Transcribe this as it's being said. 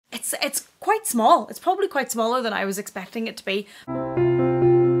it's quite small. It's probably quite smaller than I was expecting it to be.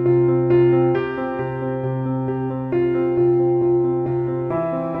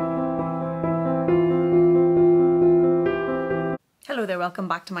 Hello there, welcome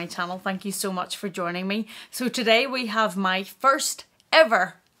back to my channel. Thank you so much for joining me. So today we have my first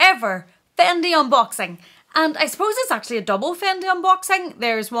ever Fendi unboxing. And I suppose it's actually a double Fendi unboxing.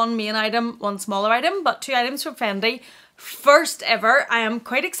 There's one main item, one smaller item, but 2 items from Fendi. First ever. I am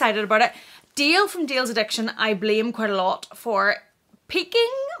quite excited about it. Dale from Dale's Addiction, I blame quite a lot for piquing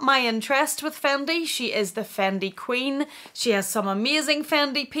my interest with Fendi. She is the Fendi queen. She has some amazing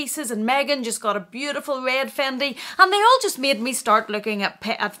Fendi pieces, and Megan just got a beautiful red Fendi, and they all just made me start looking at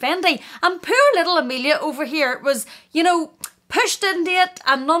Fendi. And poor little Amelia over here was, you know, pushed into it,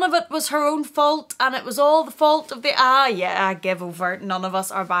 and none of it was her own fault, and it was all the fault of the I give over. None of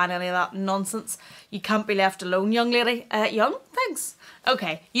us are buying any of that nonsense. You can't be left alone, young lady. Young? Thanks.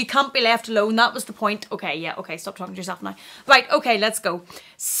 Okay, you can't be left alone. That was the point. Okay, yeah, okay, stop talking to yourself now. Right, okay, let's go.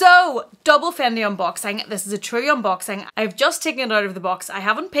 So, double Fendi unboxing. This is a true unboxing. I've just taken it out of the box. I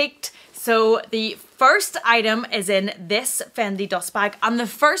haven't peeked. So, the first item is in this Fendi dust bag. And the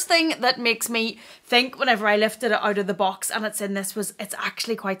first thing that makes me think whenever I lifted it out of the box and it's in this was it's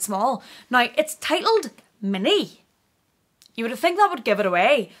actually quite small. Now, it's titled Mini. You would think that would give it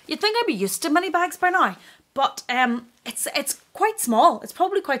away. You'd think I'd be used to mini bags by now. But it's quite small. It's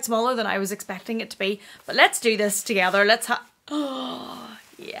probably quite smaller than I was expecting it to be. But let's do this together. Let's oh,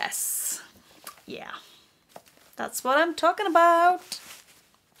 yes. Yeah. That's what I'm talking about.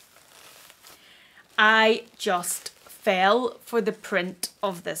 I just fell for the print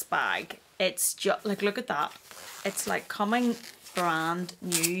of this bag. It's just like, look at that. It's like coming brand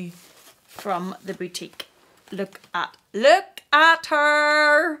new from the boutique. Look at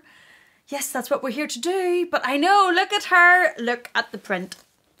her. Yes, that's what we're here to do, but I know, look at her, look at the print.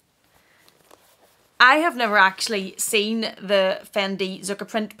 I have never actually seen the Fendi Zucca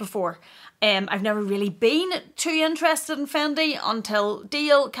print before. I've never really been too interested in Fendi until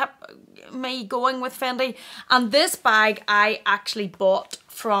Dale kept me going with Fendi. And this bag I actually bought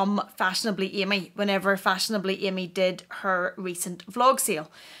from Fashionably Amy whenever Fashionably Amy did her recent vlog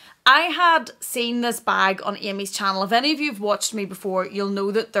sale. I had seen this bag on Amy's channel. If any of you have watched me before, you'll know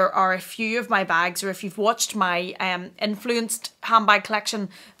that there are a few of my bags, or if you've watched my influenced handbag collection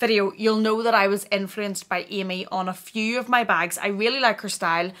video, you'll know that I was influenced by Amy on a few of my bags. I really like her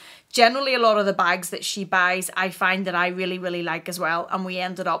style. Generally, a lot of the bags that she buys, I find that I really like as well. And we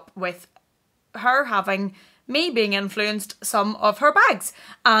ended up with her having me being influenced some of her bags.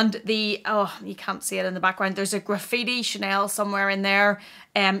 And the, oh, you can't see it in the background, there's a graffiti Chanel somewhere in there.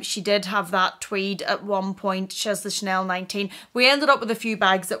 She did have that tweed at one point. She has the Chanel 19. We ended up with a few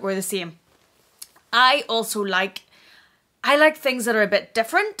bags that were the same. I also like things that are a bit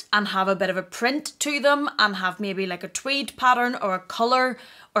different and have a bit of a print to them and have maybe like a tweed pattern or a colour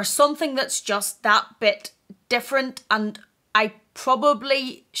or something that's just that bit different. And I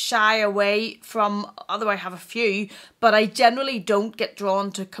probably shy away from, although I have a few, but I generally don't get drawn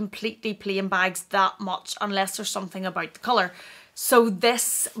to completely plain bags that much unless there's something about the colour. So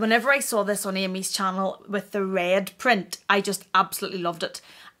this, whenever I saw this on Amy's channel with the red print, I just absolutely loved it.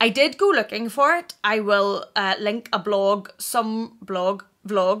 I did go looking for it. I will link a vlog somewhere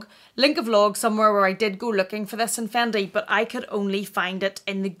where I did go looking for this in Fendi, but I could only find it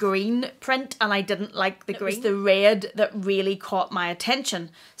in the green print and I didn't like the green. It was the red that really caught my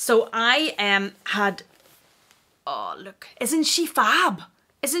attention. So I had, oh look, isn't she fab?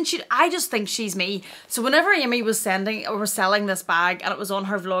 Isn't she? I just think she's me. So whenever Amy was selling this bag and it was on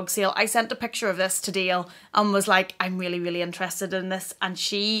her vlog sale, I sent a picture of this to Dale and was like, I'm really interested in this. And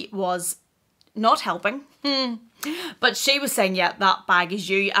she was not helping. But she was saying, yeah, that bag is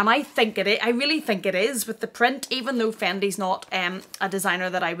you. And I think it is. I really think it is with the print, even though Fendi's not a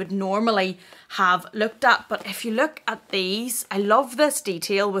designer that I would normally have looked at. But if you look at these, I love this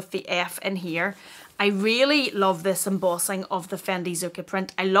detail with the F in here. I really love this embossing of the Fendi Zucca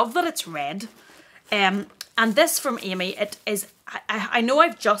print. I love that it's red. And this from Amy, it is, I know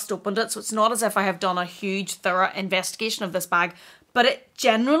I've just opened it, so it's not as if I have done a huge thorough investigation of this bag, but it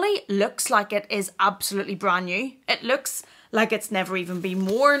generally looks like it is absolutely brand new. It looks like it's never even been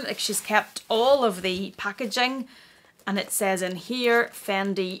worn. Like she's kept all of the packaging, and it says in here,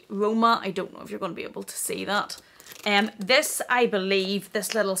 Fendi Roma. I don't know if you're going to be able to see that. This, I believe,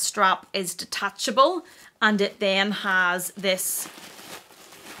 this little strap is detachable, and it then has this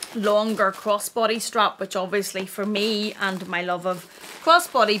longer crossbody strap, which obviously for me and my love of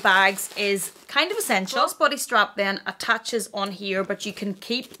crossbody bags is kind of essential. Crossbody strap then attaches on here, but you can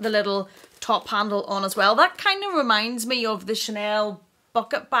keep the little top handle on as well. That kind of reminds me of the Chanel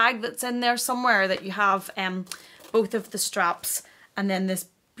bucket bag that's in there somewhere, that you have both of the straps and then this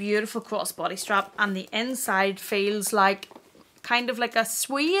beautiful crossbody strap, and the inside feels like kind of like a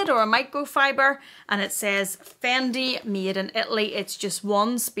suede or a microfiber, and it says Fendi made in Italy. It's just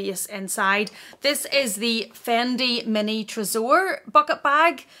one space inside. This is the Fendi mini tresor bucket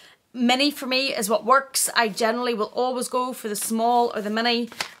bag. Mini for me is what works. I generally will always go for the small or the mini.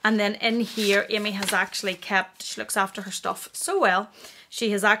 And then in here, Amy has actually kept, she looks after her stuff so well,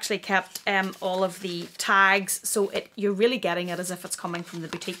 she has actually kept all of the tags, so you're really getting it as if it's coming from the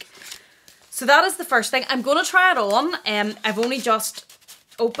boutique. So that is the first thing. I'm going to try it on. I've only just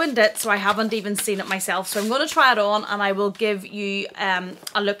opened it, so I haven't even seen it myself. So I'm going to try it on, and I will give you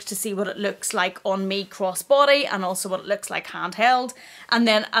a look to see what it looks like on me crossbody, and also what it looks like handheld. And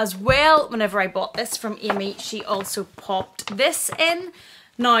then as well, whenever I bought this from Amy, she also popped this in.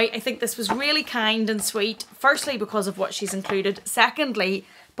 Now, I think this was really kind and sweet. Firstly, because of what she's included. Secondly,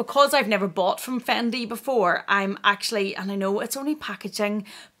 because I've never bought from Fendi before, I'm actually, and I know it's only packaging,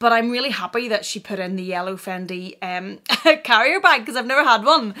 but I'm really happy that she put in the yellow Fendi carrier bag, because I've never had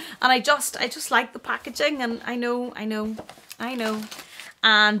one. And I just like the packaging, and I know.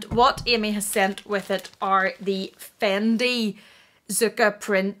 And what Amy has sent with it are the Fendi Zucca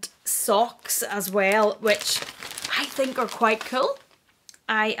print socks as well, which I think are quite cool.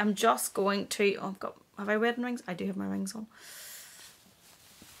 I am just going to, have I wedding rings? I do have my rings on.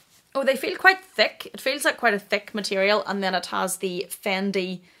 Oh, they feel quite thick. It feels like quite a thick material, and then it has the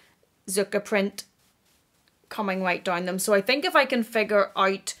Fendi Zucca print coming right down them. So I think if I can figure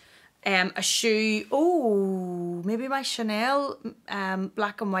out a shoe, maybe my Chanel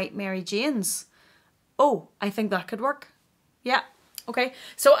black and white Mary Janes. Oh, I think that could work. Yeah. Okay,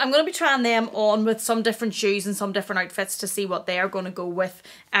 so I'm going to be trying them on with some different shoes and some different outfits to see what they are going to go with.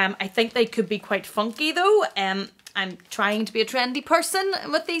 I think they could be quite funky though. I'm trying to be a trendy person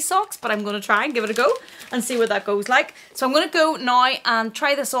with these socks, but I'm going to try and give it a go and see what that goes like. So I'm going to go now and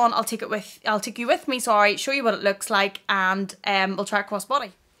try this on. I'll take you with me, sorry, show you what it looks like, and we'll try it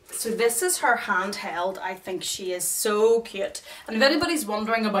crossbody. So this is her handheld. I think she is so cute. And if anybody's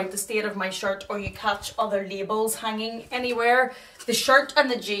wondering about the state of my shirt, or you catch other labels hanging anywhere, the shirt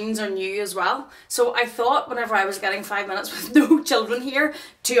and the jeans are new as well. So I thought whenever I was getting 5 minutes with no children here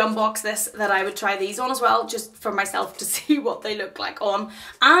to unbox this, that I would try these on as well, just for myself to see what they look like on.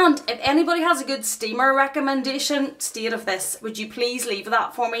 And if anybody has a good steamer recommendation, state of this, would you please leave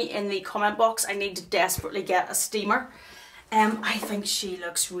that for me in the comment box? I need to desperately get a steamer. I think she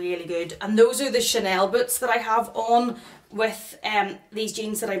looks really good. And those are the Chanel boots that I have on with these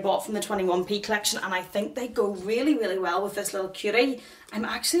jeans that I bought from the 21p collection, and I think they go really, really well with this little cutie. I'm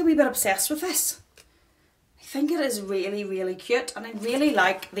actually a wee bit obsessed with this. I think it is really, really cute, and I really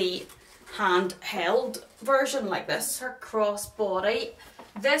like the handheld version like this. Her crossbody.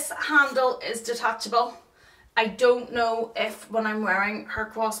 This handle is detachable. I don't know if when I'm wearing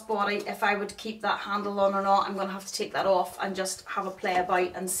her crossbody, if I would keep that handle on or not. I'm going to have to take that off and just have a play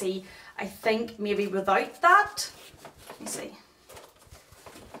about and see. I think maybe without that, let me see.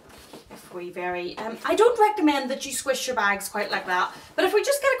 If we I don't recommend that you squish your bags quite like that, but if we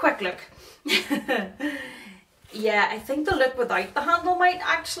just get a quick look. Yeah, I think the look without the handle might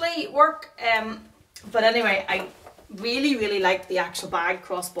actually work. But anyway, I really, really like the actual bag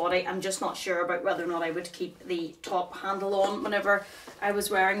crossbody. I'm just not sure about whether or not I would keep the top handle on whenever I was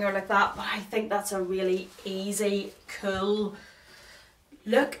wearing her like that, but I think that's a really easy, cool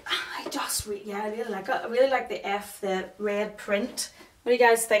look. I really like it. I really like the red print. What do you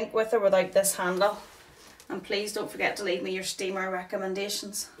guys think, with or without this handle? And please don't forget to leave me your steamer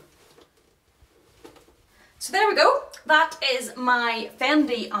recommendations. So there we go. That is my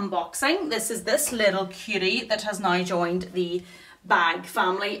Fendi unboxing. This is this little cutie that has now joined the bag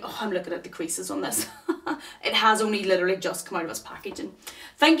family. Oh, I'm looking at the creases on this. It has only literally just come out of its packaging.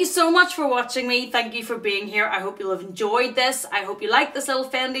 Thank you so much for watching me. Thank you for being here. I hope you'll have enjoyed this. I hope you like this little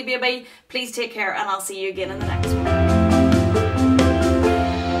Fendi baby. Please take care, and I'll see you again in the next one.